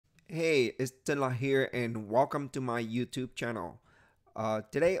Hey, it's Tinla here and welcome to my YouTube channel.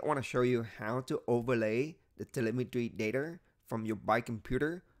 Today I want to show you how to overlay the telemetry data from your bike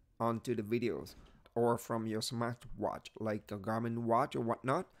computer onto the videos or from your smartwatch like a Garmin watch or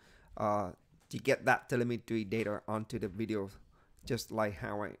whatnot to get that telemetry data onto the videos just like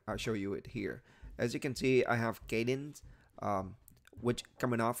how I show you it here. As you can see, I have cadence which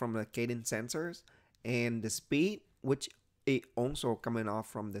coming off from the cadence sensors and the speed which it also coming off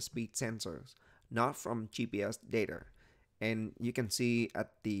from the speed sensors, not from GPS data. And you can see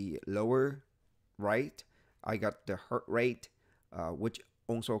at the lower right, I got the heart rate, which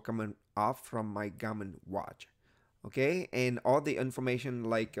also coming off from my Garmin watch. Okay, and all the information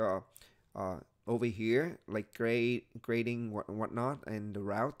like over here, like grading whatnot, and the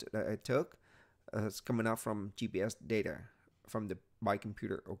route that I took, is coming off from GPS data from the bike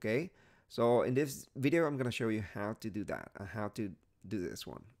computer. Okay, so in this video, I'm gonna show you how to do that, how to do this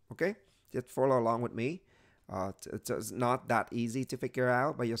one. Okay, just follow along with me. It's not that easy to figure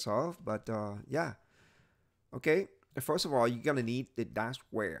out by yourself, but yeah. Okay, first of all, you're gonna need the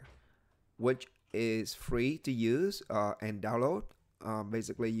dashware, which is free to use and download.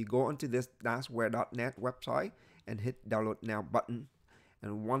 Basically, you go onto this dashware.net website and hit download now button.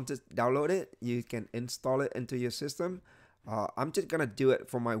 And once it's downloaded, you can install it into your system. I'm just gonna do it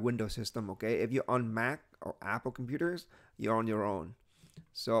for my Windows system, okay? If you're on Mac or Apple computers, you're on your own.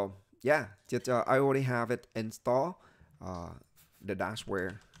 So yeah, just I already have it installed, the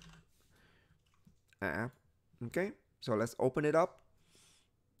dashware app. Okay, so let's open it up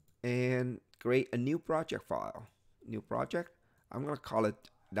and create a new project file. New project. I'm gonna call it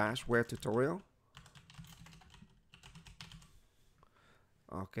dashware tutorial.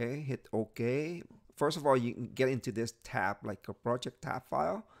 Okay, hit OK. First of all, you can get into this tab, like a project tab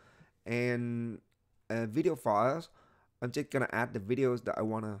file, and video files. I'm just gonna add the videos that I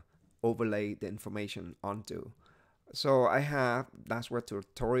wanna overlay the information onto. So I have dashware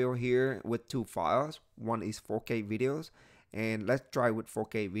tutorial here with two files. One is 4K videos, and let's try with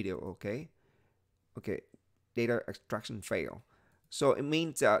 4K video. Okay, data extraction fail. So it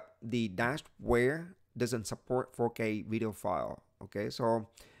means that the dashware doesn't support 4K video file. Okay, so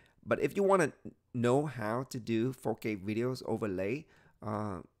but if you want to know how to do 4K videos overlay,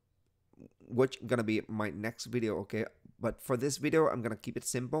 which gonna be my next video. Okay, but for this video I'm gonna keep it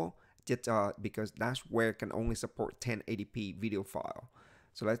simple, just because dashware can only support 1080p video file.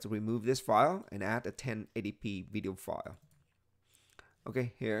 So let's remove this file and add a 1080p video file.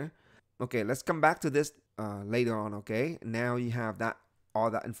 Okay, here. Okay, let's come back to this later on. Okay, now you have that all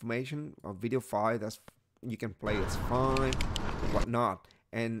that information of video file that's you can play, it's fine, whatnot.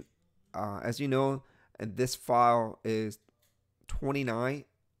 And as you know, this file is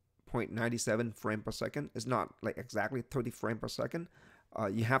 29.97 frame per second. It's not like exactly 30 frame per second.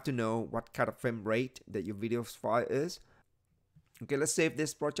 You have to know what kind of frame rate that your video file is. Okay, let's save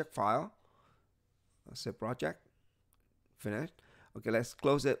this project file. Save project, finished. Okay, let's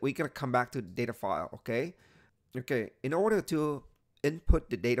close it. We're gonna come back to the data file. Okay, in order to input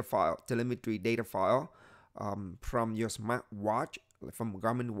the data file, telemetry data file, from your smartwatch, from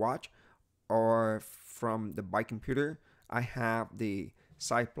Garmin watch, or from the bike computer, I have the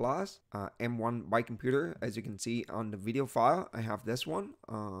CYCPLUS M1 bike computer. As you can see on the video file, I have this one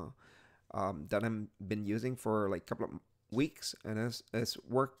that I've been using for like a couple of weeks, and it's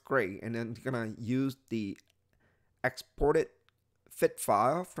worked great. And then you're gonna use the exported fit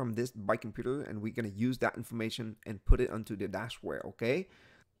file from this bike computer, and we're gonna use that information and put it onto the dashware. Okay,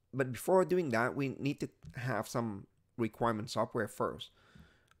 but before doing that, we need to have some requirement software first.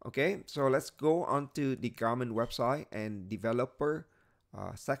 Okay, so let's go onto the Garmin website and developer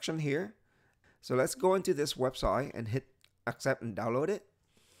section here. So let's go into this website and hit accept and download it,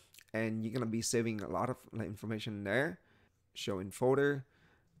 and you're gonna be saving a lot of information there. Showing folder,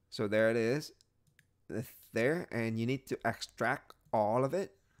 so there it is, there, and you need to extract all of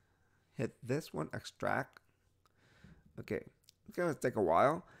it. Hit this one, extract. Okay, it's gonna take a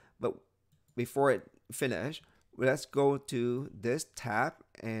while, but before it finish, let's go to this tab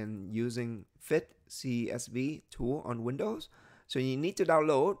and using fit CSV tool on Windows. So you need to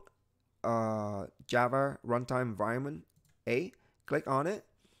download Java runtime environment A. Click on it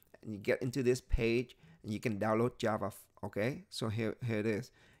and you get into this page and you can download Java. Okay, so here it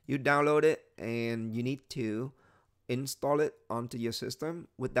is. You download it and you need to install it onto your system.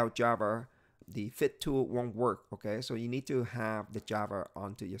 Without Java, the fit tool won't work. Okay, so you need to have the Java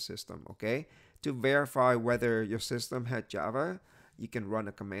onto your system. Okay, to verify whether your system had Java, you can run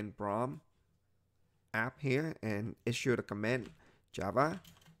a command prompt app here and issue the command java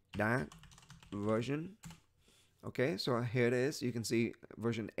that version Okay, so here it is. You can see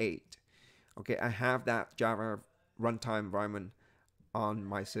version 8. Okay, I have that Java runtime environment on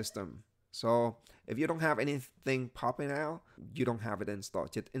my system. So if you don't have anything popping out, you don't have it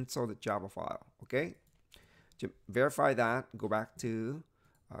installed. Just install the Java file. Okay, to verify that, go back to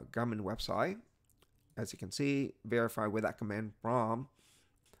Garmin website. As you can see, verify with that command prompt.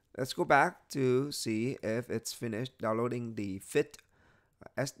 Let's go back to see if it's finished downloading the Fit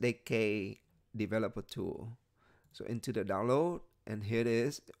SDK developer tool. So into the download, and here it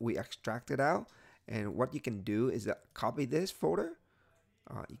is. We extract it out, and what you can do is that copy this folder,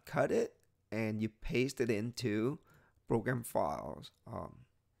 you cut it, and you paste it into program files,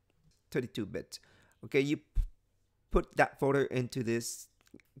 32 bits. Okay, you put that folder into this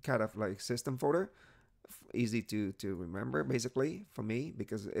kind of like system folder. Easy to remember basically for me,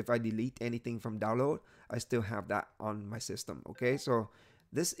 because if I delete anything from download, I still have that on my system. Okay, so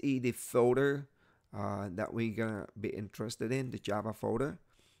this is the folder that we're gonna be interested in, the Java folder.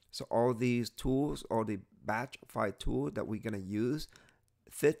 So all these tools, all the batch file tool that we're gonna use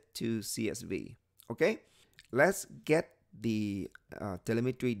fit to CSV. Okay, let's get the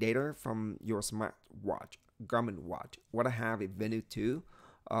telemetry data from your smartwatch, Garmin watch. What I have is Venue 2.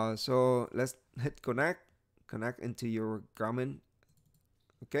 So let's hit connect into your Garmin.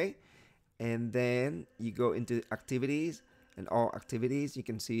 Okay, and then you go into activities, and all activities, you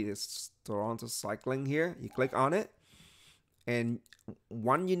can see this Toronto cycling here. You click on it, and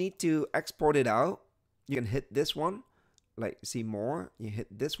one, you need to export it out. You can hit this one, like see more, you hit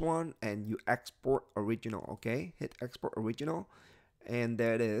this one and you export original. Okay, hit export original, and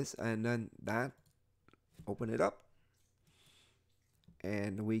there it is. And then that, open it up,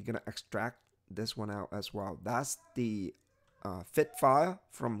 and we're gonna extract this one out as well. That's the fit file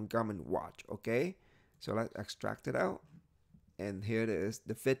from Garmin watch. Okay, so let's extract it out, and here it is,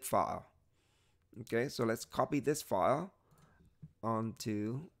 the fit file. Okay, so let's copy this file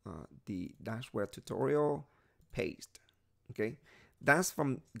onto the dashboard tutorial, paste. Okay, that's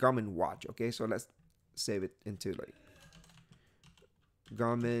from Garmin watch. Okay, so let's save it into like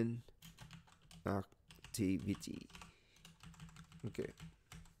Garmin activity. Okay,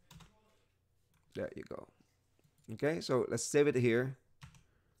 there you go. Okay, so let's save it here.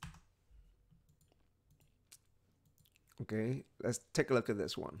 Okay, let's take a look at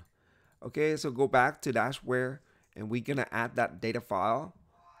this one. Okay, so go back to dashboard, and we're gonna add that data file.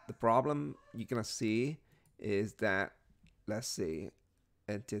 The problem you're gonna see is that, let's see,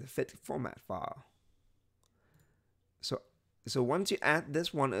 into the fit format file. So once you add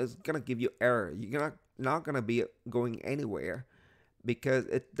this one, it's gonna give you error. You're not gonna be going anywhere, because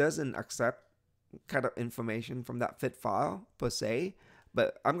it doesn't accept kind of information from that fit file per se.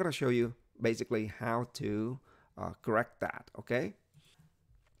 But I'm gonna show you basically how to correct that. Okay,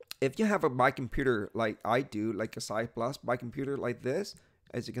 if you have a bike computer like I do, like a CYCPLUS bike computer like this,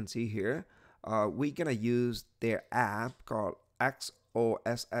 as you can see here, we're gonna use their app called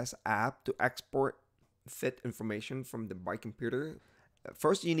XOSS app to export fit information from the bike computer.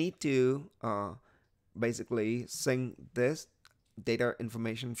 First, you need to basically sync this data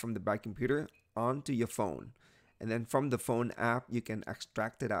information from the bike computer onto your phone, and then from the phone app you can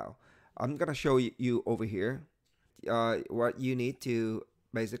extract it out. I'm gonna show you over here. What you need to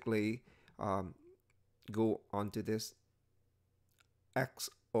basically go onto this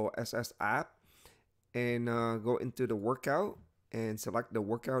XOSS app, and go into the workout and select the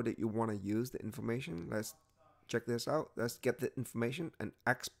workout that you want to use the information. Let's check this out. Let's get the information and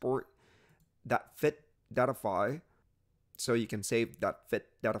export that fit data file, so you can save that fit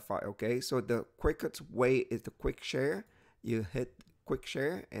data file. Okay, so the quickest way is the quick share. You hit quick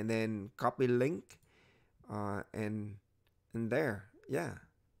share and then copy link, and there, yeah.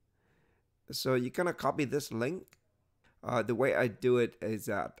 So you're gonna copy this link. The way I do it is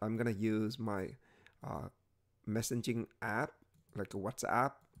that I'm gonna use my messaging app, like a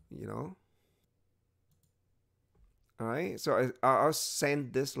WhatsApp, you know. All right, so I'll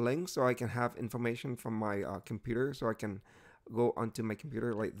send this link so I can have information from my computer, so I can go onto my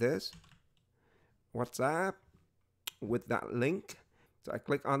computer like this, WhatsApp, with that link. So I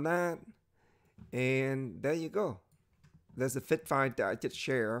click on that, and there you go. There's a fit file that I just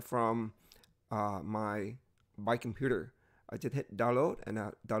share from my computer. I just hit download, and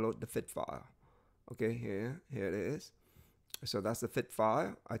I download the fit file. Okay, here it is. So that's the fit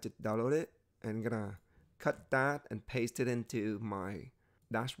file. I just download it, and I'm gonna cut that and paste it into my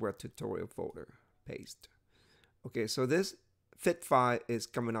dashboard tutorial folder. Paste. Okay, so this fit file is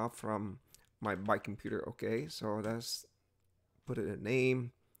coming off from my bike computer. Okay, so let's put it a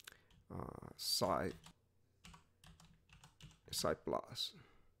name, CYCPLUS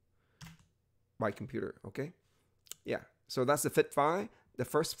bike computer. Okay, Yeah, so that's the fit file. The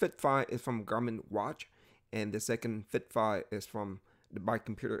first fit file is from Garmin watch, and the second fit file is from the bike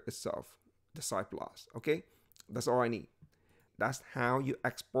computer itself, the CYCPLUS. Okay, that's all I need. That's how you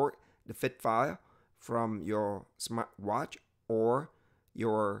export the fit file from your smart watch or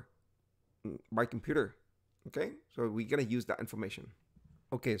your bike computer. Okay, so we're gonna use that information.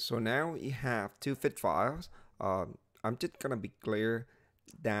 Okay, so now you have two fit files. I'm just gonna be clear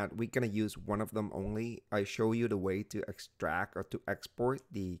that we're gonna use one of them only. I show you the way to extract or to export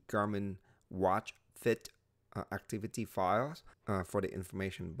the Garmin watch fit activity files for the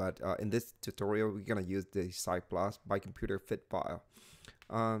information, but in this tutorial we're gonna use the CYCPLUS by computer fit file.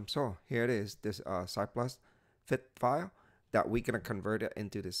 So here it is, this CYCPLUS fit file that we're gonna convert it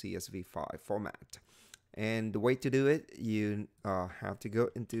into the CSV file format. And the way to do it, you have to go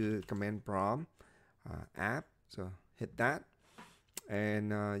into command prompt app, so hit that,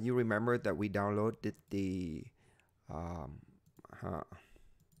 and you remember that we downloaded the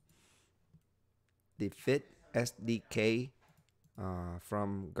fit SDK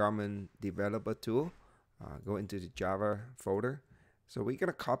from Garmin developer tool. Go into the Java folder. So we're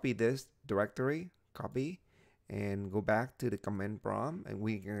gonna copy this directory, copy, and go back to the command prompt, and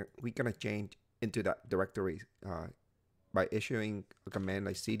we're gonna change into that directory by issuing a command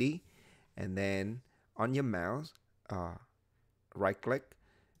like cd, and then on your mouse right click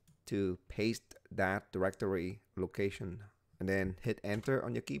to paste that directory location, and then hit enter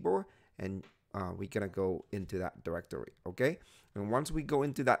on your keyboard, and we're gonna go into that directory. Okay, and once we go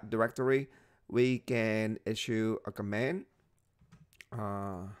into that directory, we can issue a command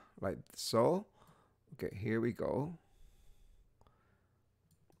like so. Okay, here we go.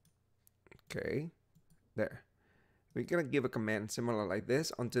 Okay, there. We're gonna give a command similar like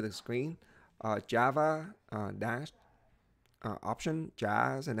this onto the screen. Java dash option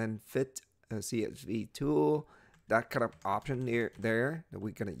jazz, and then fit CSV tool. That kind of option there that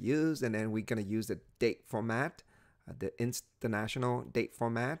we're gonna use, and then we're gonna use the date format, the international date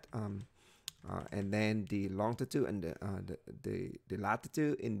format, and then the longitude and the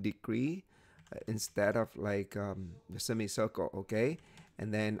latitude in degree instead of like the semicircle. Okay,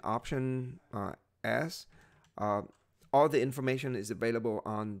 and then option S. All the information is available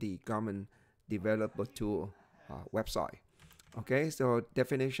on the Garmin developer tool website. Okay, so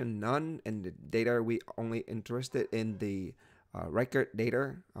definition none, and the data we only interested in the record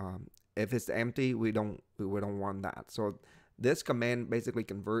data. If it's empty, we don't want that. So this command basically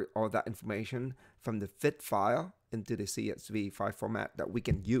convert all that information from the fit file into the CSV file format that we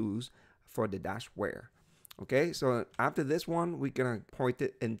can use for the dashware. Okay, so after this one, we're gonna point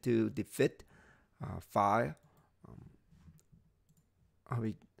it into the fit file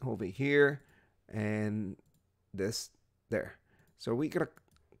over here, and this there. So we're gonna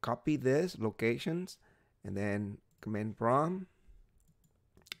copy this locations, and then command prompt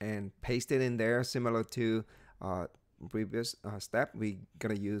and paste it in there, similar to previous step. We're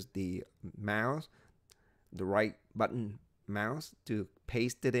gonna use the mouse, the right button mouse, to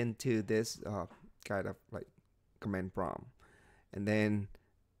paste it into this kind of like command prompt, and then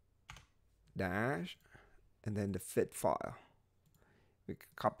dash, and then the fit file. We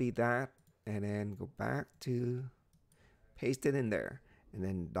copy that, and then go back to paste it in there, and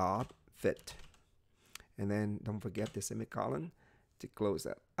then dot fit, and then don't forget the semicolon to close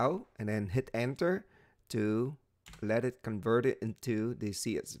that out, and then hit enter to let it convert it into the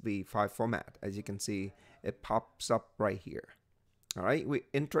CSV file format. As you can see, it pops up right here. All right, we're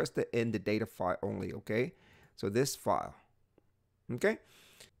interested in the data file only. Okay, so this file. Okay,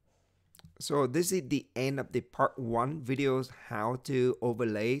 so this is the end of the part 1 videos, how to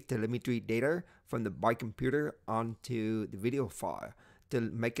overlay telemetry data from the bike computer onto the video file to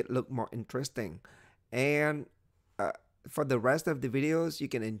make it look more interesting. And for the rest of the videos, you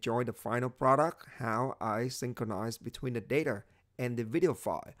can enjoy the final product, how I synchronize between the data and the video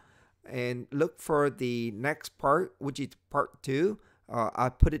file. And look for the next part, which is part 2. I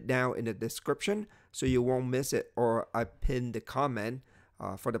put it down in the description so you won't miss it, or I pin the comment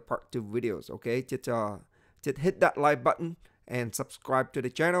for the part 2 videos. Okay, just hit that like button and subscribe to the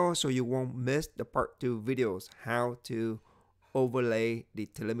channel so you won't miss the part 2 videos, how to overlay the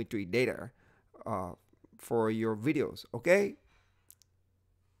telemetry data for your videos. Okay,